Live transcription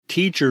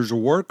teachers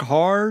work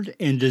hard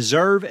and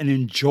deserve an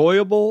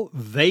enjoyable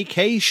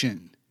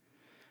vacation.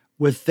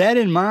 With that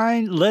in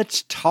mind,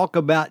 let's talk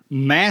about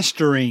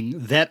mastering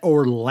that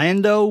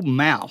Orlando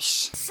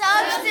mouse.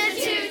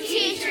 Substitute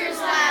Teachers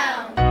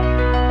Lounge.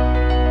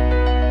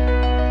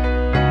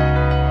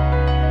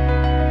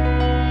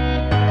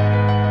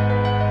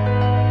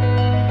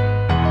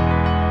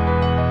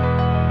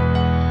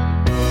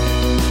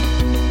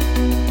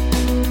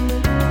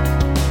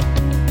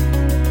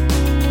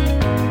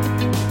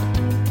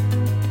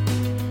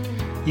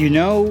 You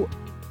know,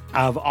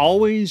 I've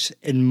always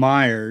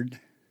admired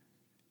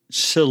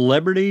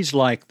celebrities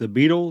like the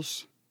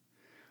Beatles,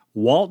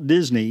 Walt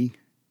Disney,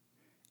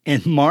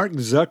 and Mark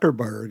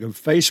Zuckerberg of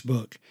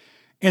Facebook.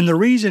 And the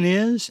reason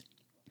is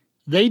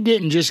they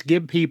didn't just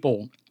give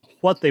people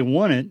what they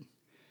wanted.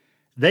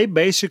 They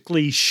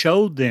basically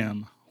showed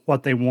them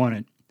what they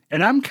wanted.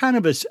 And I'm kind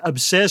of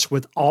obsessed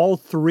with all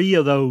three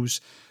of those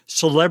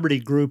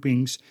celebrity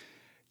groupings.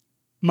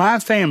 My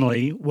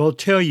family will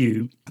tell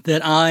you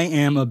that I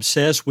am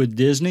obsessed with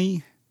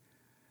Disney,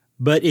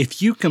 but if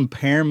you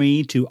compare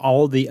me to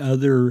all the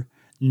other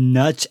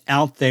nuts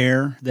out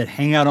there that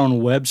hang out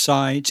on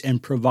websites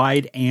and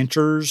provide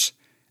answers,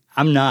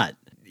 I'm not.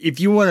 If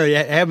you want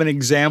to have an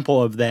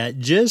example of that,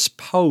 just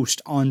post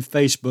on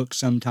Facebook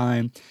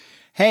sometime,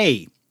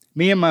 hey,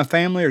 me and my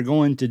family are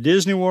going to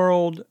Disney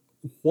World.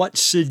 What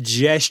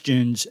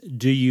suggestions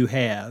do you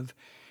have?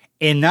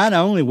 And not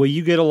only will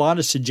you get a lot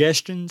of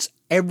suggestions,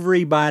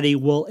 everybody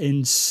will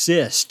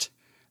insist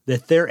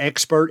that their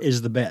expert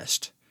is the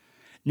best.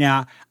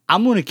 Now,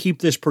 I'm going to keep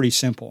this pretty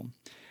simple.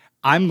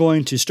 I'm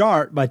going to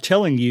start by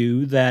telling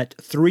you that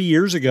 3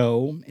 years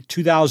ago,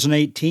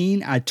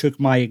 2018, I took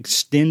my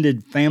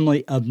extended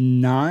family of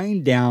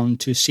 9 down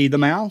to see the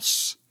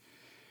mouse.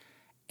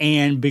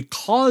 And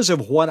because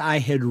of what I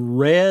had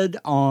read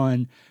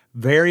on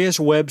various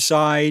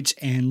websites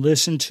and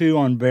listened to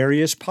on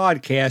various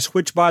podcasts,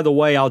 which, by the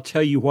way, I'll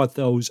tell you what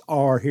those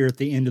are here at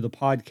the end of the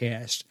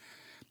podcast,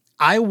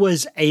 I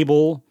was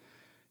able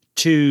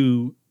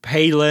to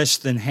pay less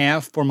than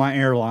half for my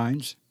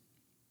airlines.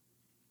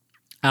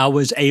 I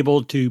was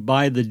able to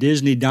buy the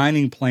Disney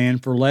dining plan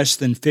for less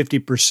than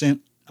 50%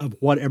 of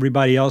what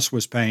everybody else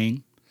was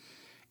paying.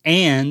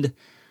 And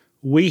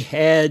we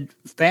had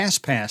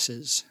fast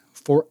passes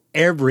for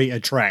every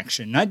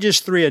attraction, not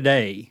just 3 a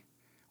day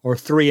or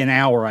 3 an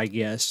hour, I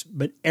guess,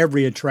 but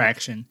every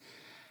attraction.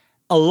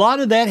 A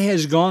lot of that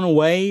has gone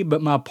away,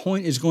 but my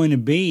point is going to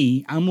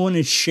be, I'm going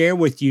to share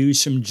with you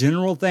some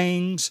general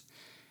things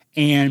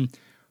and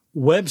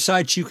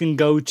websites you can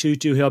go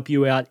to help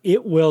you out.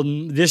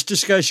 This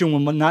discussion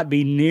will not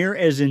be near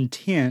as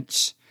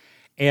intense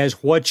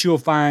as what you'll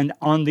find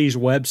on these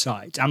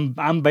websites.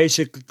 I'm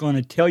basically going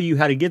to tell you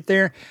how to get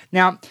there.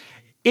 Now,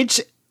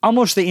 it's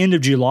almost the end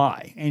of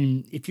July,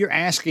 and if you're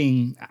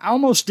asking, I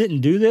almost didn't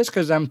do this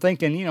because I'm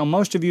thinking,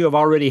 most of you have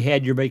already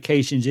had your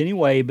vacations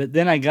anyway, but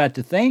then I got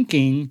to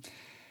thinking,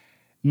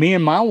 me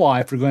and my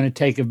wife are going to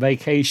take a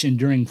vacation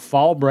during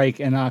fall break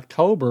in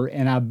October,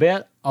 and I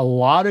bet a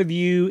lot of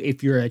you,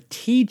 if you're a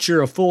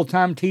teacher, a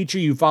full-time teacher,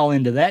 you fall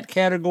into that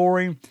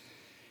category.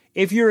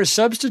 If you're a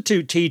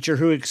substitute teacher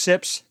who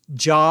accepts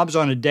jobs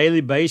on a daily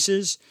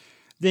basis,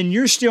 then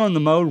you're still in the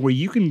mode where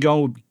you can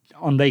go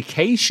on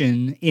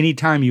vacation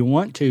anytime you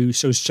want to.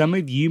 So some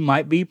of you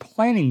might be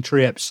planning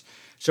trips.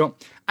 So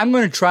I'm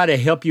going to try to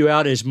help you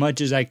out as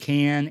much as I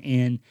can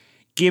and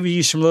give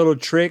you some little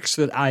tricks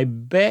that I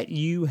bet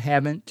you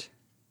haven't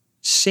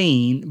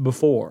seen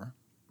before.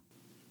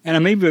 And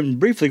I'm even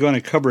briefly going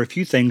to cover a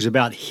few things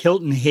about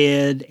Hilton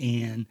Head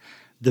and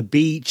the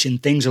beach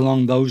and things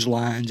along those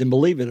lines. And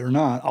believe it or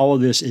not, all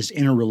of this is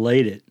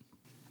interrelated.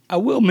 I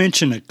will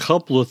mention a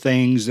couple of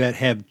things that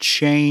have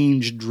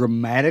changed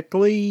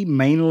dramatically,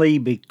 mainly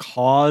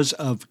because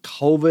of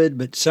COVID,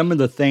 but some of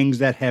the things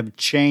that have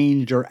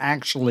changed are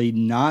actually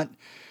not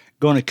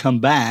going to come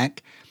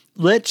back.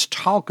 Let's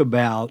talk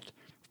about,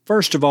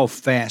 first of all,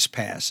 fast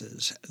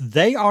passes.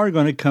 They are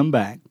going to come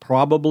back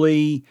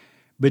probably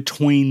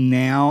between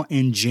now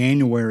and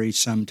January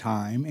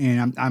sometime,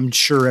 and I'm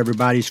sure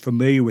everybody's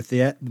familiar with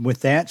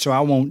that, so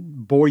I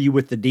won't bore you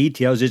with the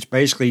details. It's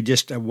basically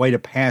just a way to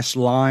pass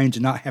lines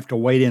and not have to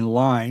wait in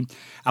line.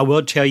 I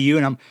will tell you,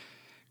 and I'm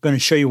going to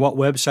show you what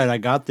website I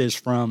got this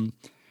from,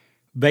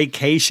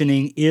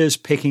 vacationing is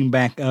picking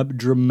back up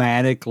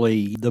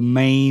dramatically. The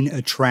main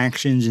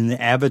attractions in the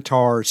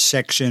Avatar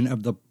section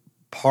of the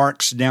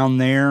parks down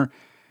there,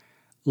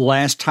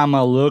 last time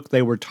I looked,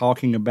 they were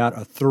talking about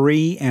a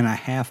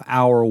 3.5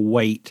 hour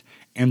wait,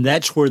 and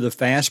that's where the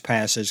fast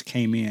passes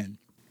came in.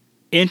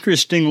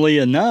 Interestingly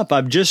enough,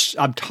 I've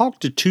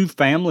talked to 2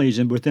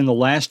 families within the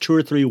last 2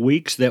 or 3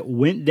 weeks that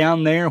went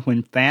down there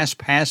when fast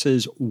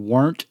passes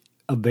weren't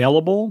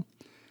available,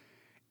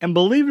 and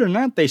believe it or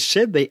not, they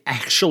said they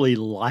actually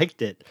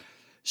liked it.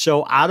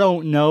 So I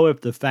don't know if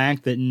the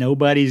fact that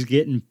nobody's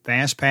getting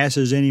fast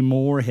passes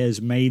anymore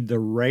has made the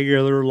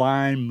regular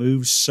line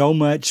move so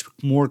much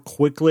more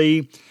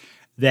quickly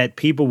that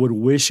people would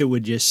wish it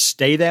would just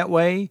stay that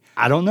way.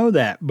 I don't know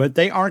that, but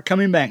they are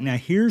coming back. Now,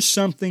 here's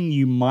something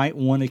you might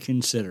want to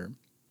consider.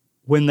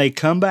 When they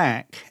come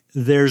back,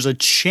 there's a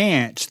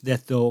chance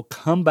that they'll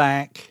come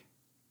back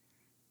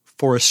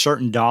for a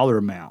certain dollar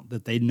amount,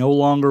 that they no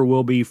longer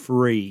will be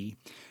free.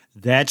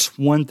 That's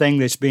one thing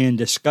that's being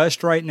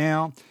discussed right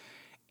now.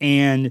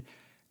 And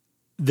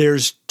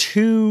there's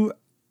two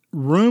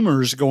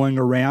rumors going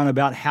around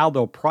about how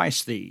they'll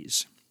price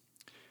these.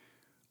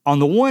 On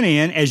the one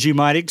end, as you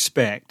might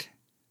expect,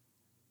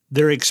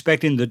 they're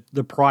expecting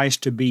the price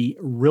to be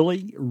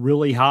really,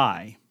 really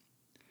high.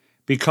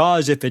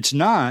 Because if it's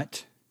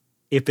not,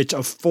 if it's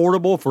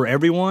affordable for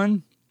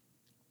everyone,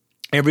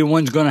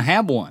 everyone's going to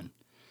have one.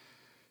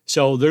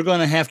 So they're going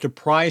to have to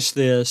price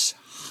this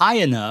high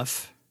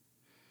enough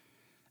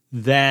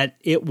that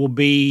it will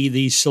be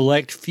the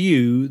select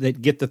few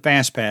that get the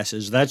fast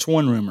passes. That's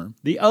one rumor.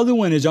 The other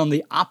one is on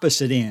the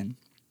opposite end,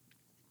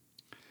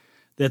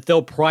 that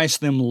they'll price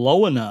them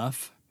low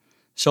enough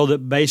so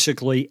that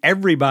basically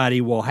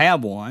everybody will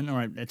have one. All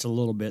right, that's a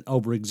little bit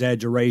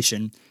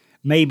over-exaggeration.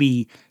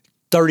 Maybe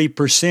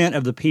 30%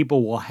 of the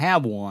people will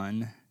have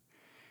one,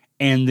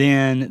 and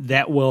then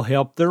that will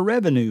help their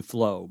revenue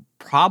flow,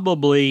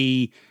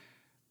 probably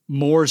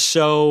more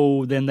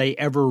so than they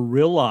ever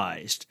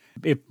realized.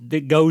 If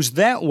it goes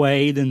that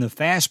way, then the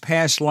Fast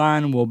Pass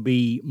line will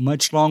be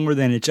much longer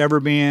than it's ever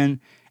been,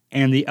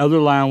 and the other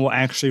line will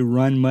actually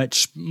run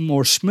much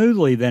more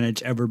smoothly than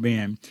it's ever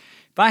been.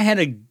 If I had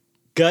a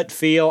gut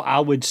feel, I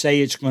would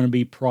say it's going to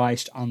be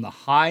priced on the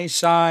high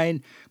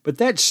side, but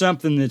that's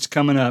something that's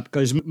coming up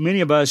because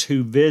many of us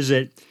who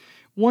visit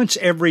once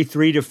every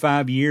 3 to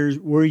 5 years,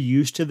 we're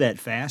used to that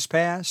Fast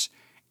Pass,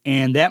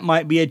 and that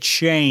might be a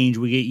change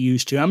we get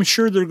used to. I'm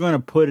sure they're going to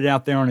put it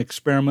out there on an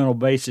experimental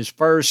basis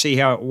first, see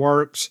how it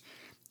works.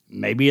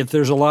 Maybe if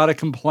there's a lot of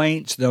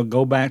complaints, they'll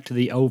go back to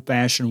the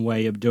old-fashioned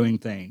way of doing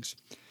things.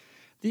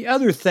 The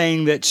other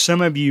thing that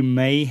some of you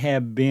may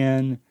have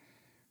been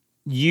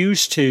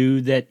used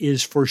to that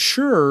is for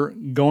sure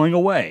going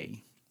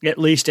away, at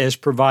least as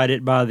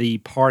provided by the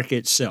park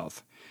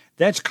itself.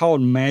 That's called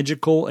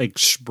Magical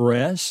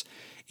Express.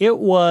 It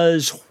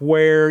was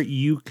where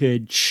you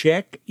could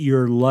check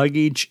your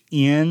luggage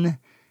in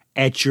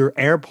at your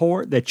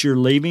airport that you're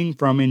leaving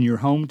from in your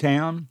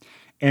hometown,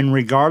 and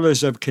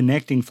regardless of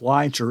connecting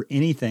flights or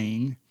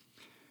anything,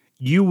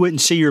 you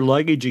wouldn't see your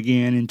luggage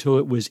again until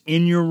it was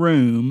in your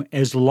room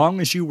as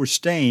long as you were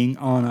staying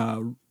on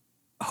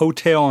a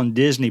hotel on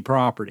Disney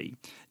property.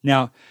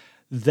 Now,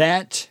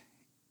 that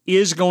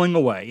is going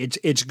away.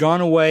 It's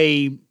gone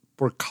away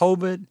for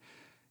COVID.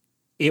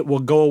 It will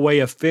go away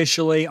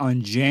officially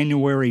on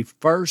January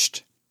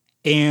 1st.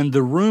 And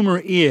the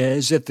rumor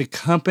is that the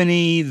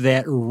company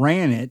that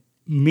ran it,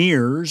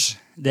 Mears,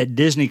 that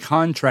Disney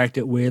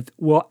contracted with,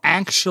 will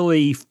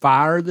actually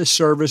fire the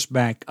service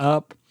back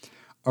up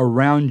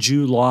around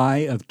July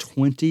of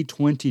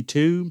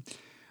 2022.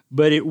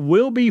 But it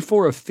will be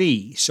for a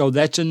fee. So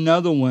that's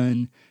another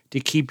one to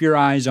keep your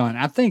eyes on.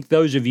 I think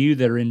those of you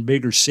that are in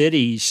bigger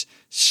cities,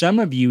 some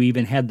of you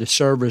even had the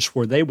service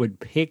where they would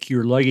pick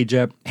your luggage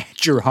up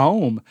at your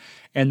home,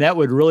 and that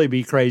would really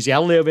be crazy. I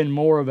live in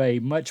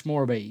much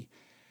more of a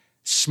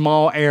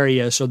small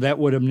area, so that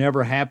would have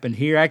never happened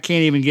here. I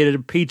can't even get a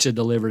pizza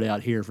delivered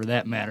out here for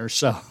that matter,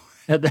 so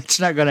that's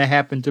not going to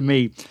happen to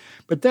me.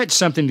 But that's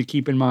something to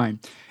keep in mind.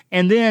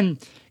 And then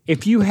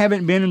if you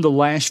haven't been in the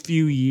last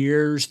few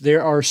years,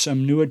 there are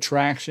some new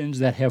attractions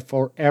that have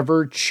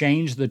forever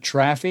changed the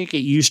traffic. It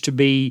used to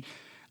be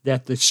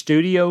that the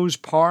Studios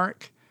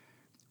Park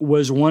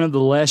was one of the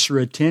lesser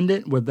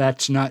attended. Well,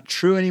 that's not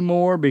true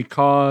anymore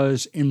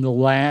because in the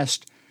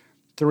last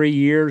 3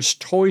 years,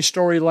 Toy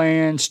Story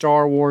Land,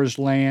 Star Wars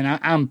Land,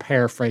 I'm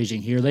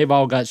paraphrasing here. They've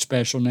all got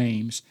special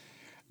names.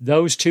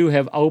 Those two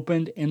have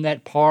opened in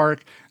that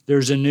park.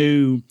 There's a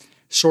new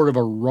sort of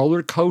a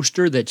roller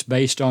coaster that's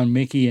based on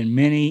Mickey and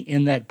Minnie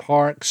in that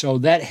park. So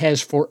that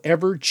has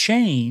forever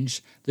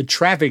changed the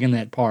traffic in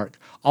that park.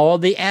 All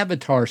the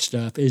Avatar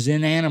stuff is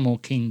in Animal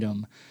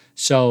Kingdom.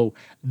 So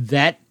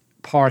that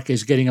park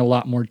is getting a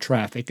lot more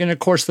traffic. And of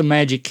course, the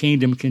Magic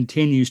Kingdom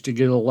continues to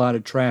get a lot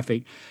of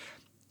traffic.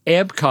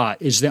 Epcot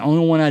is the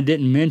only one I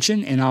didn't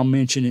mention, and I'll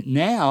mention it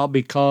now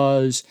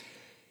because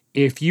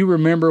if you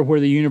remember where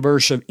the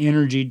Universe of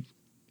Energy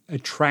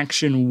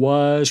attraction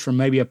was from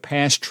maybe a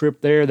past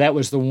trip there, that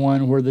was the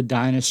one where the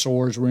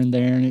dinosaurs were in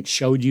there, and it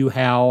showed you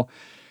how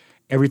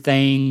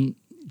everything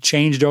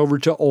changed over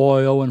to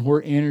oil and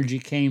where energy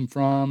came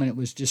from, and it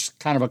was just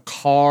kind of a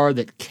car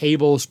that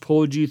cables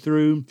pulled you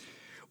through.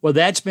 Well,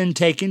 that's been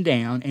taken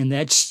down, and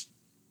that's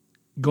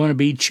going to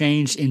be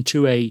changed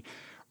into a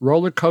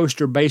roller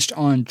coaster based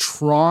on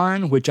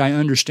Tron, which I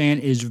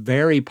understand is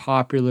very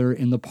popular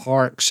in the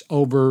parks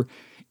over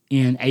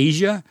in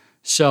Asia.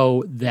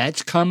 So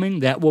that's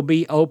coming. That will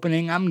be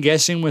opening, I'm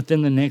guessing,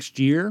 within the next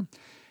year.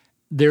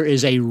 There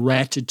is a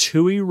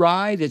Ratatouille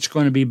ride that's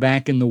going to be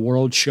back in the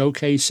World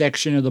Showcase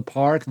section of the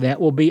park. That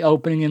will be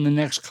opening in the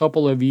next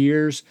couple of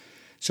years.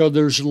 So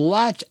there's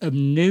lots of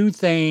new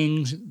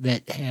things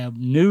that have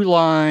new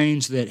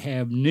lines, that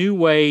have new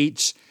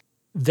weights.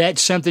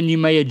 That's something you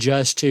may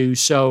adjust to.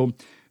 So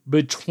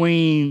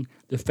between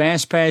the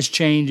Fast Pass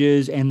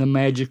changes and the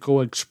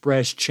Magical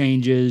Express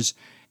changes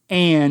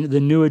and the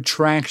new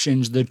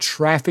attractions, the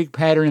traffic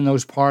pattern in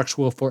those parks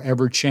will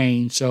forever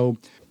change. So,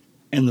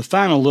 and the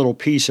final little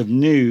piece of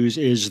news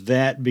is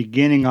that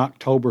beginning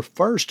October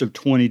 1st of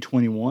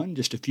 2021,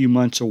 just a few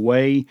months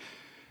away,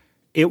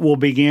 it will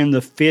begin the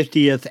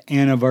 50th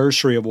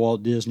anniversary of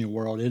Walt Disney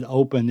World. It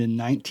opened in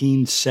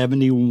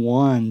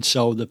 1971.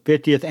 So the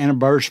 50th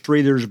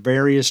anniversary, there's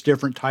various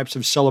different types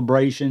of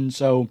celebrations.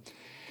 So,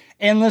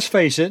 and let's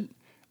face it,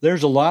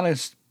 there's a lot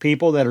of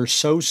people that are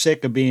so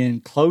sick of being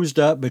closed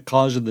up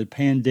because of the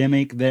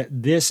pandemic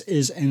that this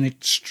is an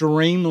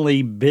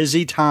extremely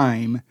busy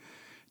time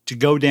to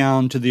go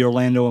down to the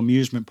Orlando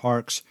amusement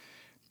parks.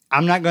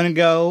 I'm not going to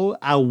go.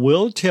 I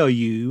will tell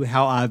you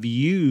how I've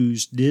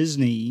used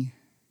Disney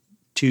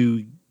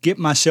to get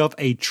myself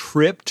a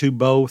trip to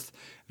both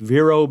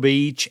Vero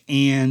Beach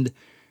and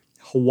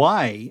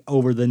Hawaii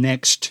over the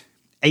next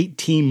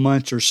 18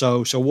 months or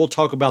so. So we'll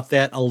talk about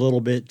that a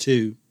little bit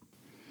too.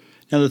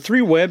 Now, the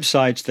 3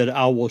 websites that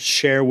I will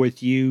share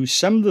with you,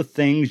 some of the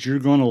things you're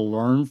going to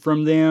learn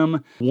from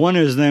them. One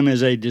of them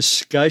is a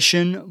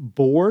discussion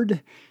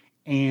board,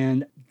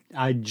 and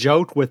I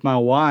joked with my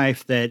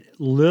wife that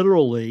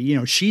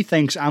literally, she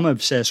thinks I'm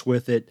obsessed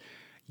with it.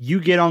 You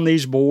get on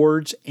these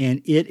boards,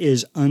 and it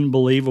is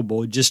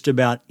unbelievable. Just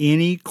about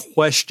any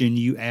question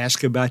you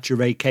ask about your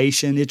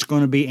vacation, it's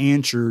going to be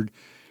answered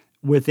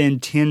within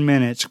 10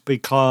 minutes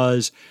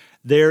because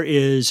there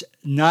is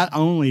not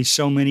only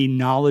so many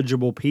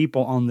knowledgeable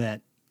people on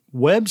that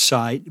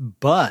website,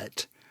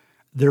 but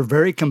they're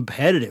very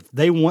competitive.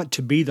 They want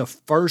to be the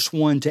first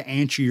one to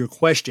answer your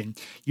question.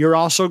 You're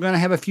also going to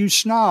have a few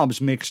snobs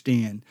mixed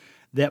in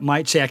that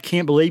might say, I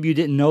can't believe you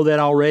didn't know that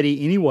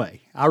already anyway.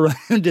 I run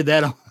into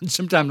that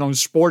sometimes on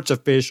sports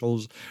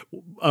officials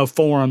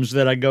forums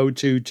that I go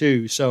to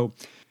too. So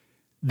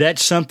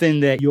that's something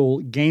that you'll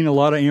gain a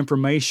lot of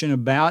information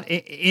about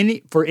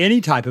for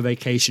any type of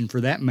vacation for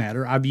that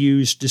matter. I've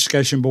used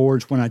discussion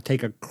boards when I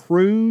take a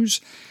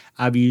cruise.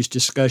 I've used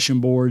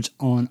discussion boards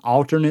on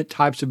alternate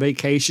types of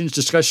vacations,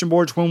 discussion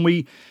boards when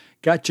we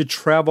got to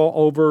travel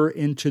over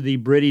into the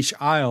British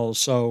Isles.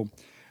 So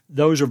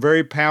those are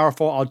very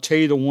powerful. I'll tell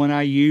you the one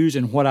I use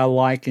and what I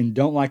like and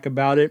don't like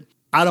about it.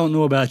 I don't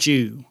know about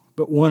you,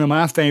 but one of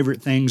my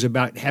favorite things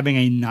about having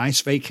a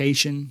nice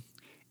vacation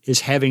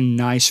is having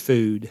nice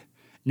food.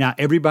 Now,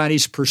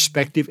 everybody's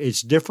perspective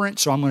is different,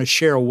 so I'm going to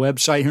share a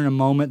website here in a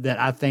moment that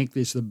I think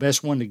is the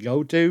best one to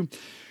go to.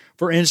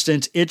 For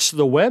instance, it's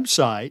the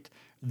website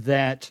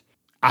that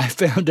I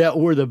found out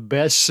where the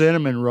best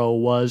cinnamon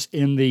roll was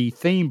in the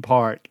theme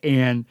park,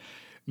 and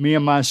me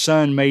and my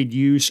son made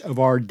use of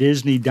our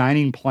Disney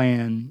dining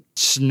plan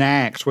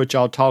snacks, which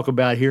I'll talk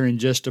about here in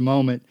just a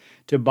moment,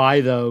 to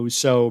buy those.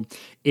 So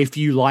if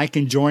you like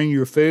enjoying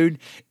your food,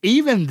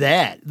 even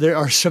that, there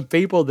are some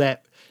people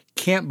that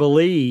can't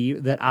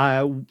believe that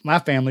my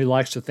family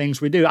likes the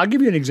things we do. I'll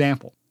give you an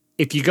example.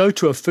 If you go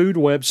to a food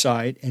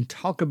website and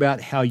talk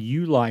about how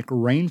you like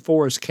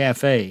Rainforest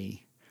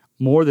Cafe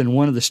more than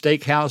one of the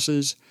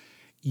steakhouses,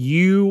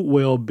 you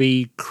will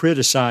be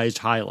criticized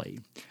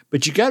highly.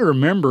 But you got to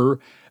remember,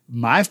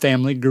 my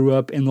family grew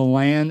up in the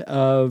land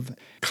of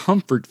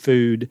comfort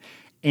food,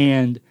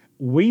 and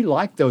we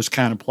like those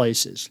kind of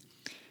places.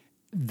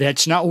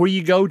 That's not where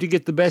you go to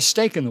get the best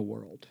steak in the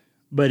world,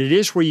 but it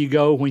is where you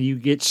go when you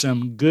get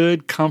some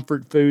good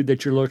comfort food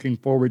that you're looking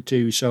forward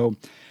to. So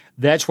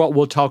that's what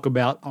we'll talk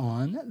about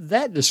on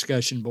that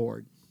discussion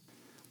board.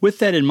 With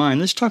that in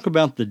mind, let's talk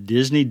about the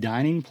Disney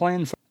dining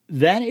plan.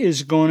 That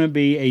is going to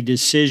be a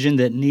decision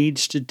that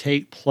needs to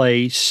take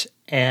place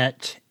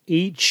at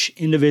each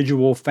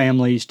individual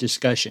family's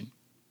discussion.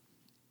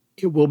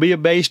 It will be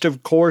based,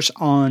 of course,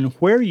 on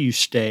where you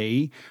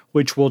stay,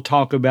 which we'll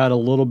talk about a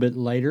little bit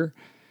later.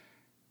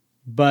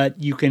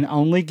 But you can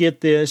only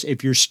get this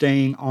if you're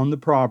staying on the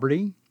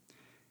property.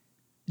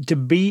 To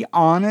be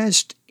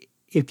honest,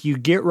 if you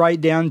get right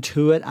down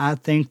to it, I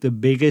think the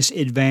biggest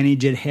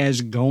advantage it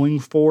has going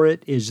for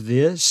it is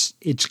this: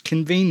 it's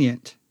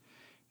convenient.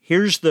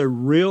 Here's the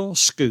real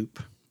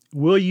scoop.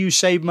 Will you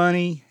save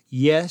money?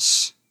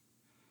 Yes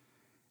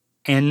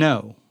and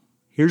no.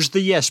 Here's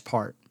the yes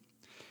part.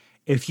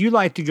 If you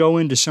like to go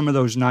into some of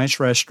those nice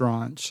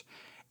restaurants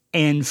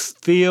and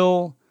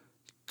feel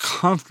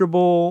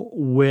comfortable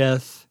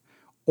with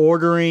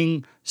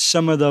ordering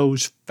some of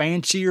those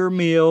fancier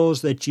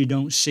meals that you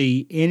don't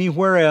see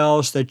anywhere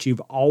else that you've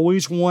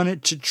always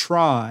wanted to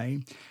try,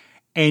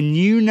 and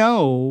you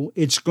know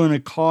it's going to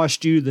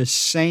cost you the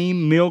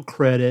same meal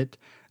credit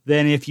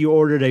than if you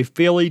ordered a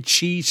Philly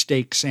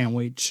cheesesteak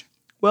sandwich,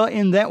 well,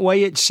 in that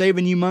way it's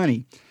saving you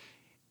money.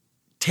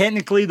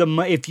 Technically,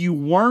 if you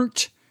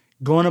weren't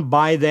going to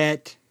buy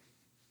that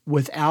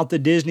without the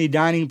Disney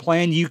dining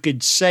plan, you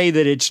could say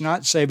that it's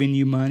not saving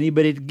you money,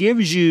 but it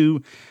gives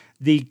you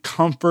the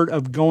comfort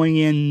of going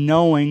in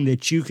knowing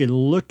that you could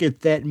look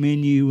at that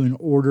menu and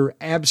order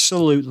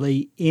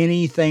absolutely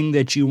anything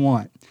that you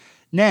want.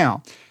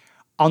 Now,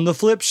 on the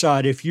flip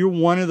side, if you're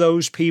one of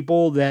those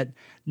people that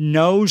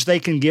knows they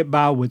can get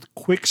by with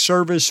quick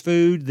service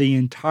food the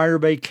entire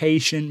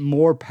vacation,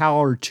 more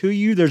power to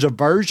you. There's a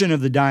version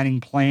of the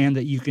dining plan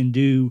that you can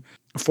do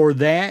for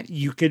that.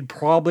 You could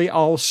probably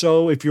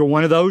also, if you're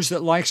one of those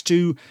that likes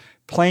to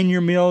plan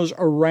your meals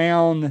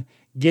around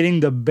getting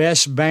the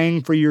best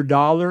bang for your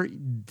dollar,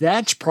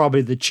 that's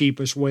probably the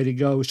cheapest way to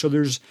go. So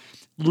there's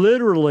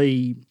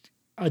literally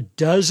a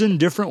dozen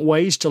different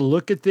ways to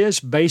look at this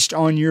based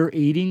on your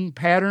eating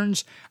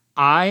patterns.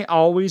 I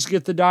always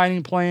get the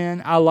dining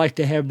plan. I like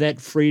to have that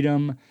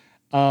freedom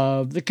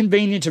of the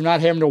convenience of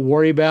not having to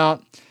worry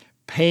about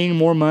paying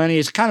more money.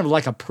 It's kind of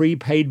like a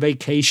prepaid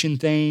vacation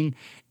thing.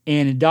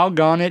 And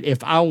doggone it,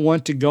 if I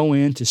want to go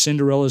into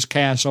Cinderella's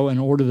Castle and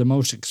order the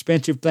most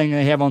expensive thing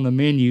they have on the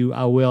menu,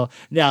 I will.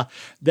 Now,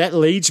 that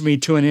leads me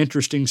to an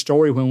interesting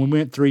story. When we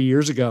went 3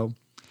 years ago,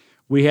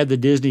 we had the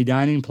Disney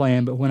dining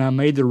plan, but when I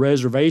made the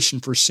reservation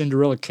for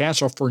Cinderella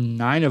Castle for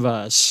 9 of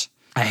us,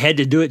 I had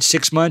to do it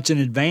 6 months in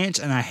advance,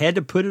 and I had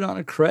to put it on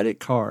a credit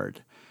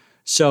card.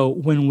 So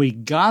when we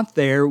got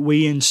there,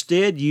 we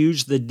instead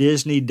used the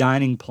Disney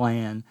dining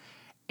plan.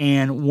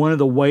 And one of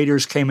the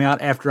waiters came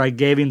out after I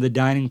gave him the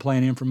dining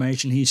plan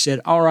information. He said,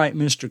 "All right,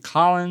 Mr.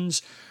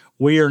 Collins,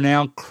 we are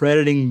now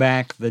crediting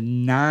back the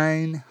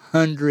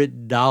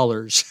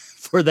 $900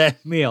 for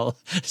that meal."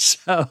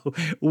 So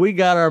we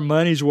got our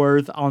money's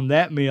worth on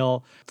that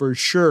meal for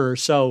sure.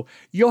 So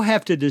you'll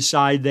have to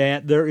decide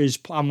that.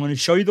 I'm going to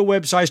show you the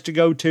websites to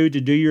go to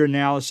do your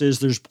analysis.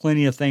 There's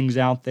plenty of things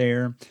out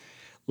there.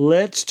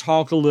 Let's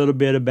talk a little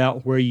bit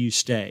about where you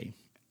stay.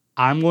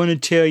 I'm going to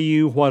tell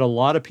you what a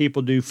lot of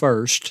people do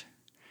first,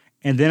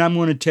 and then I'm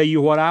going to tell you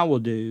what I will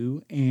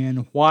do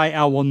and why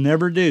I will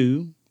never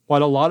do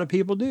what a lot of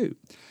people do.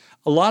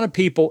 A lot of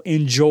people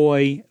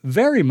enjoy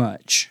very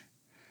much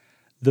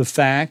the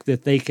fact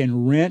that they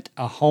can rent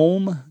a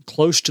home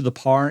close to the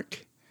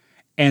park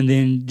and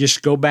then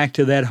just go back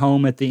to that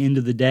home at the end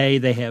of the day.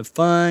 They have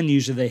fun.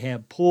 Usually they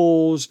have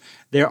pools.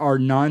 There are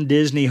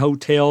non-Disney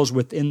hotels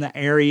within the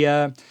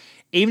area.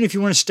 Even if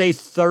you want to stay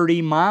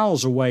 30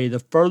 miles away, the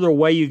further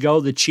away you go,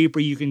 the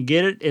cheaper you can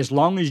get it, as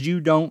long as you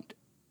don't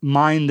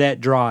mind that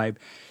drive.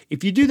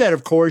 If you do that,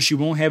 of course, you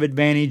won't have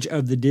advantage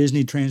of the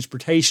Disney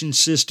transportation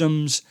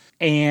systems,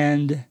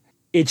 and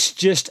it's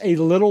just a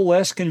little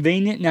less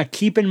convenient. Now,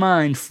 keep in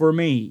mind, for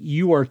me,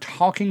 you are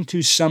talking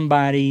to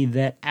somebody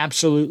that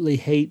absolutely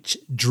hates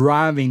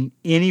driving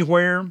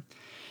anywhere,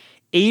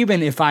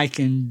 even if I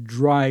can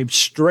drive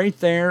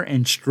straight there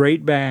and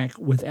straight back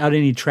without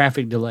any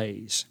traffic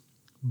delays.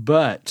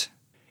 But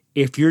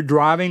if you're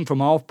driving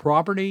from off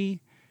property,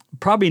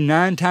 probably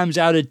 9 times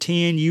out of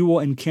 10, you will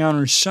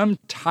encounter some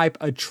type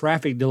of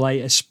traffic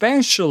delay,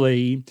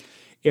 especially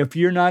if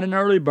you're not an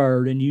early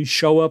bird and you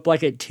show up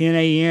like at 10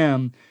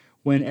 a.m.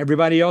 when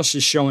everybody else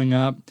is showing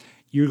up.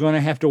 You're going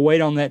to have to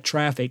wait on that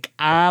traffic.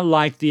 I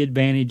like the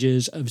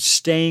advantages of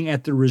staying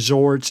at the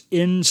resorts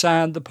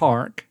inside the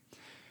park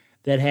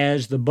that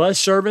has the bus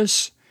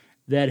service,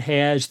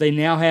 they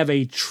now have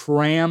a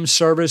tram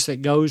service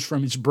that goes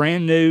from, it's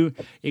brand new,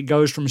 it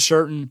goes from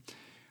certain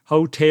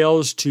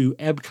hotels to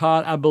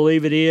Epcot, I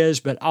believe it is.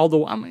 But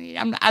although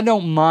I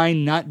don't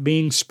mind not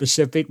being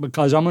specific,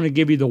 because I'm going to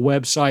give you the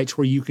websites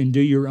where you can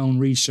do your own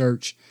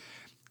research.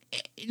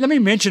 Let me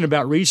mention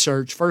about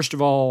research. First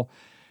of all,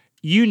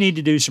 you need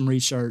to do some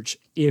research.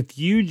 If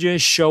you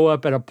just show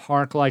up at a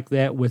park like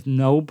that with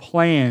no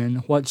plan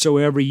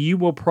whatsoever, you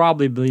will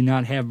probably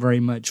not have very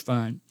much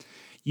fun.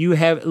 You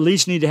at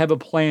least need to have a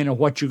plan of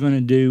what you're going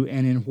to do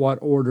and in what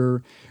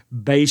order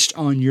based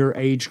on your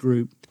age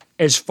group.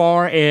 As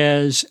far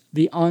as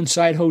the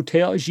on-site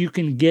hotels, you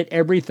can get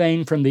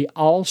everything from the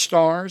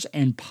All-Stars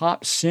and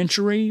Pop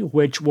Century,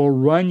 which will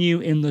run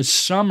you in the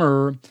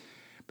summer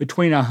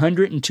between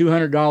 $100 and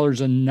 $200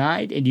 a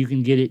night, and you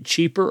can get it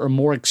cheaper or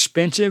more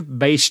expensive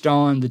based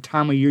on the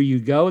time of year you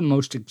go. The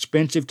most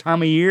expensive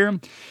time of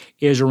year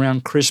is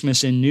around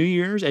Christmas and New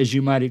Year's, as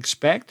you might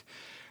expect.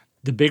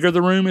 The bigger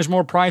the room is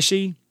more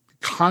pricey.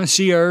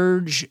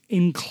 Concierge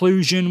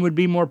inclusion would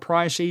be more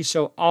pricey.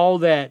 So all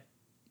that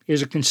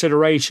is a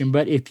consideration.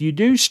 But if you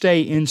do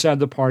stay inside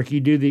the park, you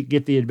do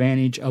get the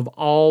advantage of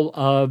all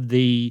of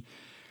the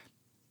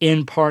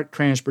in-park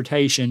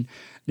transportation.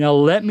 Now,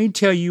 let me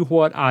tell you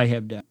what I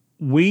have done.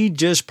 We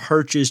just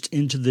purchased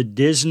into the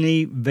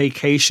Disney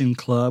Vacation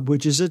Club,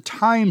 which is a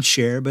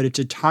timeshare, but it's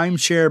a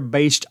timeshare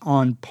based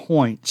on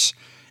points.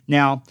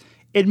 Now,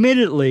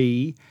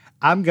 admittedly,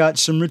 I've got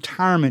some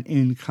retirement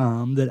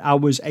income that I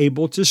was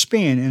able to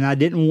spend, and I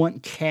didn't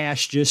want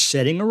cash just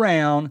sitting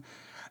around.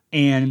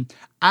 And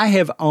I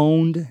have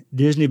owned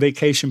Disney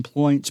Vacation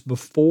Points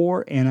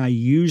before, and I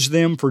used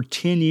them for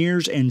 10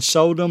 years and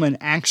sold them and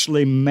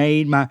actually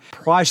made my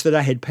price that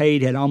I had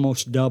paid had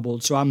almost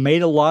doubled. So I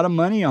made a lot of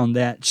money on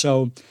that.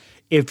 So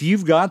if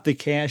you've got the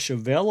cash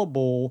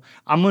available,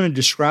 I'm going to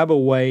describe a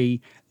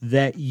way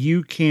that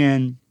you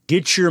can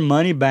get your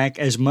money back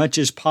as much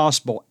as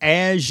possible.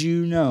 As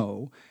you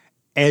know,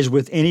 as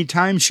with any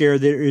timeshare,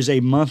 there is a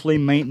monthly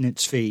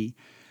maintenance fee.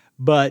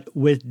 But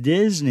with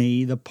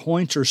Disney, the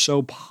points are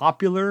so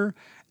popular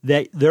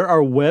that there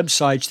are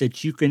websites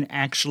that you can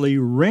actually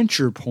rent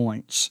your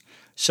points.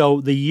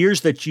 So the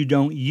years that you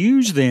don't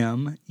use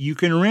them, you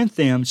can rent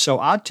them. So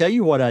I'll tell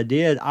you what I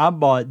did. I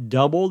bought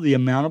double the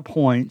amount of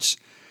points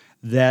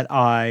that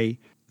I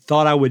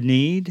thought I would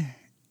need,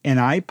 and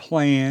I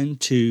plan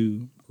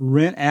to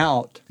rent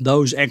out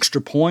those extra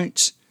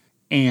points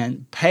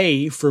and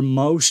pay for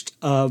most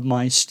of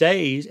my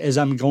stays as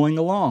I'm going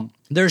along.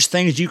 There's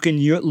things you can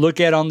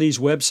look at on these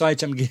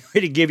websites I'm getting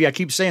ready to give you. I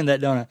keep saying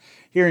that, don't I?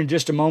 Here in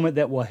just a moment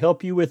that will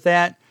help you with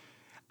that.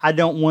 I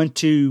don't want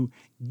to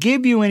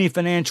give you any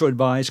financial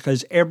advice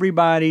because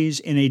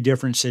everybody's in a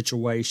different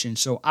situation.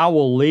 So I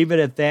will leave it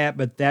at that,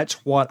 but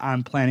that's what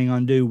I'm planning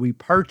on doing.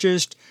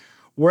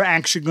 We're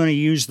actually going to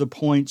use the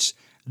points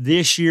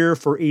this year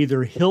for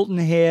either Hilton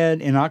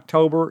Head in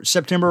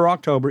September or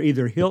October,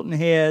 either Hilton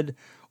Head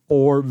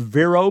or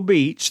Vero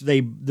Beach.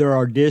 There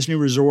are Disney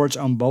resorts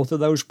on both of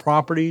those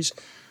properties.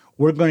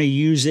 We're going to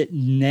use it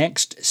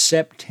next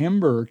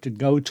September to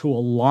go to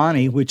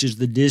Aulani, which is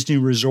the Disney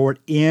resort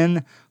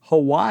in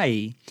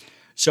Hawaii.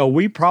 So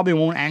we probably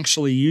won't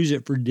actually use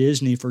it for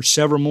Disney for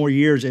several more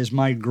years as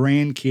my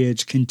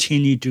grandkids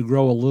continue to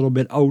grow a little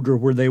bit older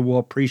where they will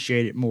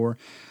appreciate it more.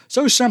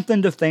 So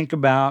something to think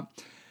about.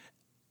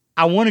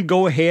 I want to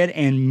go ahead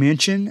and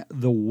mention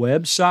the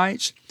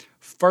websites.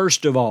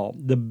 First of all,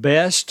 the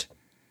best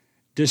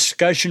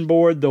discussion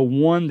board, the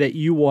one that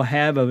you will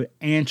have an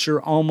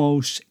answer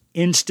almost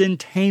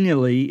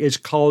instantaneously, is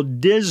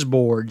called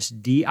Disboards,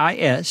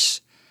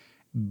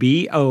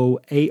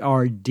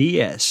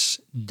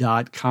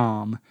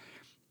 DISBOARDS.com.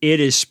 It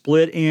is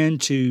split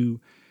into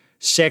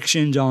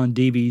sections on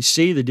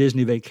DVC, the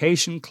Disney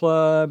Vacation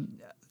Club,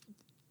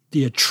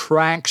 the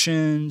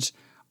attractions,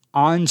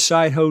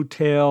 on-site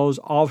hotels,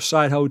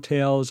 off-site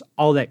hotels,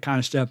 all that kind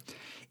of stuff.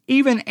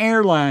 Even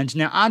airlines.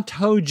 Now, I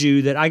told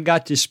you that I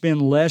got to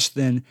spend less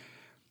than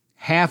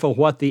half of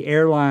what the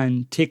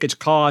airline tickets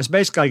cost.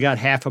 Basically, I got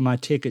half of my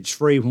tickets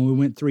free when we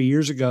went 3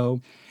 years ago.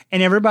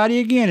 And everybody,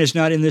 again, is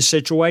not in this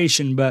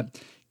situation,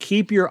 but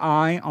keep your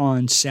eye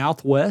on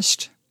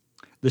Southwest,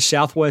 the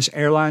Southwest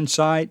airline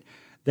site.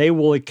 They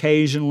will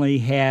occasionally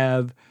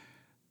have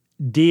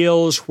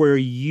deals where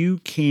you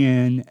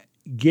can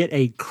get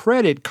a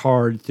credit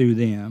card through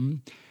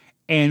them.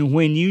 And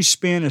when you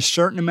spend a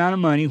certain amount of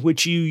money,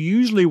 which you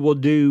usually will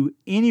do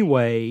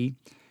anyway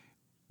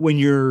when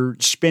you're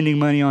spending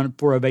money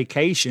for a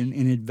vacation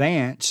in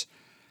advance,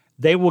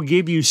 they will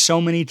give you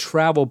so many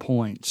travel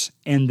points.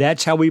 And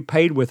that's how we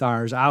paid with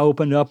ours. I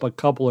opened up a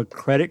couple of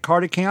credit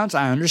card accounts.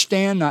 I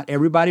understand not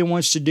everybody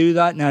wants to do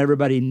that. Not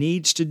everybody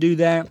needs to do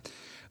that.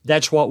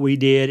 That's what we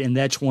did, and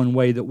that's one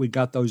way that we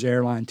got those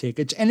airline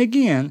tickets. And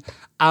again,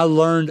 I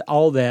learned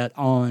all that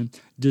on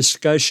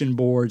discussion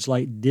boards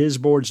like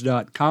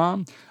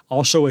disboards.com.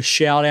 Also, a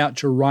shout out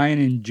to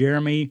Ryan and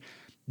Jeremy.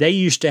 They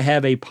used to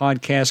have a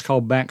podcast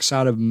called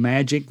Backside of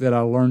Magic that I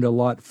learned a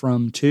lot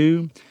from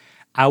too.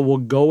 I will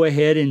go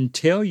ahead and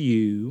tell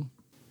you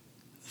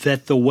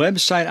that the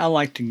website I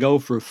like to go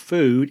for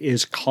food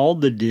is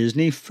called the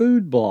Disney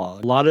Food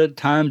Blog. A lot of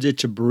times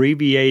it's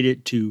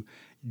abbreviated to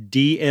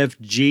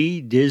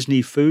DFG,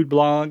 Disney Food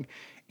Blog.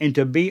 And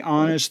to be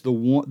honest,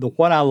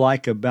 what I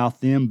like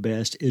about them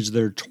best is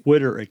their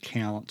Twitter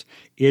account.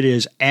 It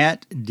is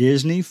at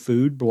Disney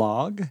Food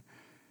Blog.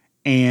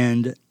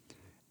 And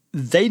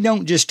they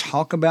don't just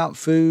talk about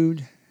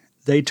food.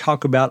 They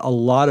talk about a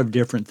lot of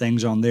different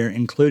things on there,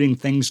 including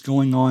things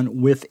going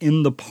on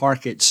within the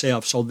park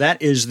itself. So that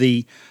is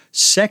the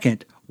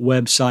second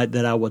website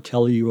that I will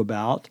tell you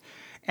about.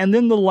 And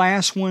then the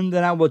last one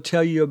that I will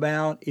tell you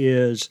about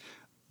is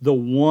the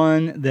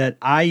one that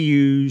I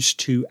use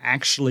to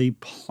actually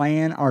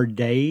plan our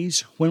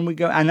days when we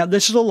go. I know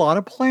this is a lot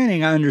of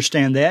planning, I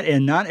understand that,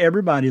 and not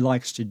everybody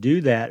likes to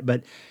do that,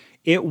 but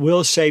it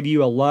will save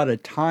you a lot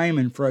of time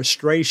and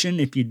frustration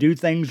if you do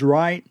things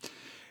right.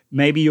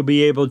 Maybe you'll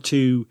be able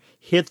to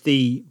hit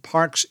the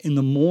parks in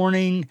the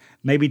morning,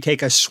 maybe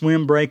take a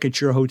swim break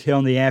at your hotel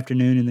in the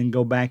afternoon, and then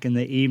go back in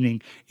the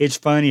evening. It's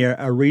funny,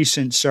 a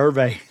recent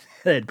survey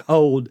that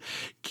polled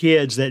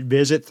kids that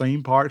visit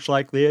theme parks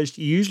like this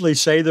usually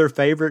say their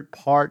favorite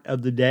part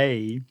of the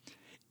day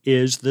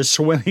is the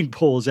swimming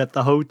pools at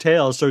the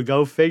hotel. So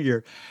go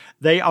figure.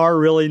 They are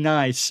really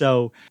nice.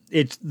 So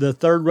it's the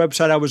third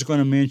website I was going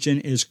to mention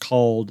is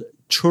called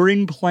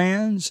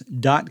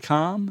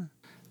touringplans.com.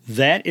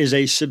 That is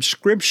a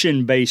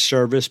subscription-based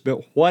service,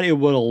 but what it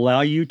will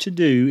allow you to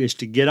do is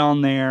to get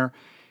on there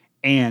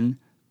and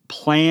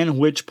plan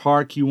which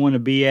park you want to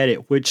be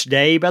at which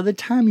day. By the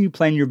time you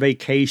plan your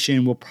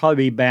vacation, we'll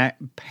probably be back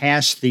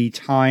past the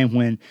time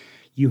when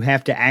you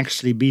have to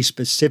actually be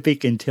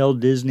specific and tell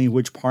Disney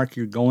which park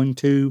you're going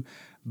to.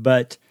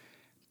 But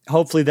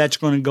hopefully that's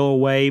going to go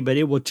away. But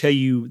it will tell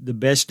you the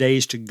best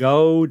days to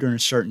go during a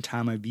certain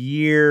time of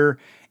year.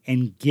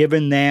 And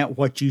given that,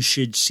 what you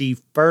should see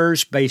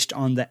first based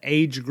on the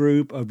age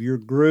group of your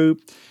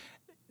group.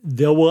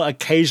 There will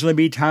occasionally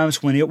be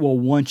times when it will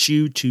want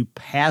you to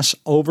pass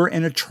over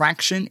an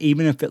attraction,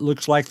 even if it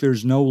looks like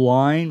there's no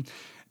line,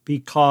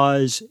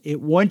 because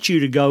it wants you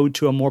to go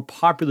to a more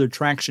popular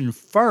attraction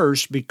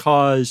first,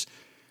 because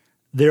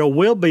there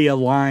will be a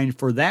line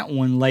for that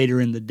one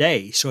later in the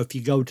day. So if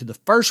you go to the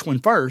first one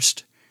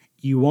first,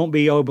 you won't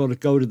be able to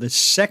go to the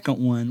second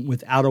one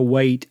without a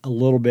wait a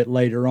little bit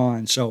later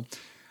on. So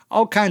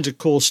all kinds of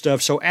cool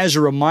stuff. So as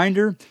a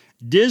reminder,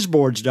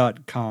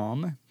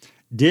 disboards.com,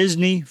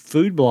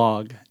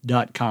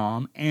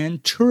 disneyfoodblog.com,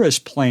 and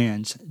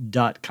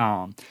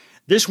touristplans.com.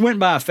 This went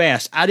by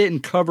fast. I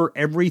didn't cover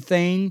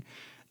everything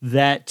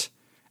that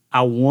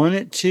I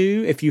wanted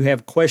to. If you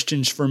have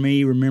questions for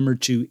me, remember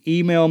to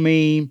email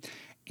me.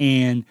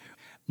 And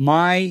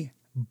my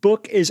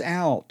book is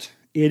out.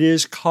 It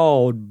is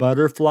called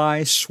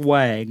Butterfly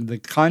Swag. The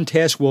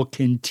contest will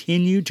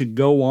continue to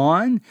go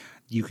on.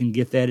 You can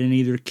get that in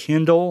either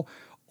Kindle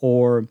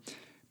or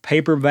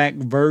paperback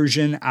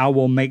version. I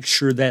will make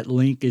sure that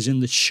link is in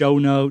the show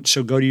notes.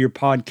 So go to your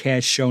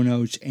podcast show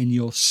notes and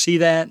you'll see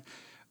that.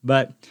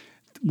 But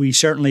we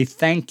certainly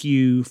thank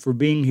you for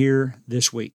being here this week.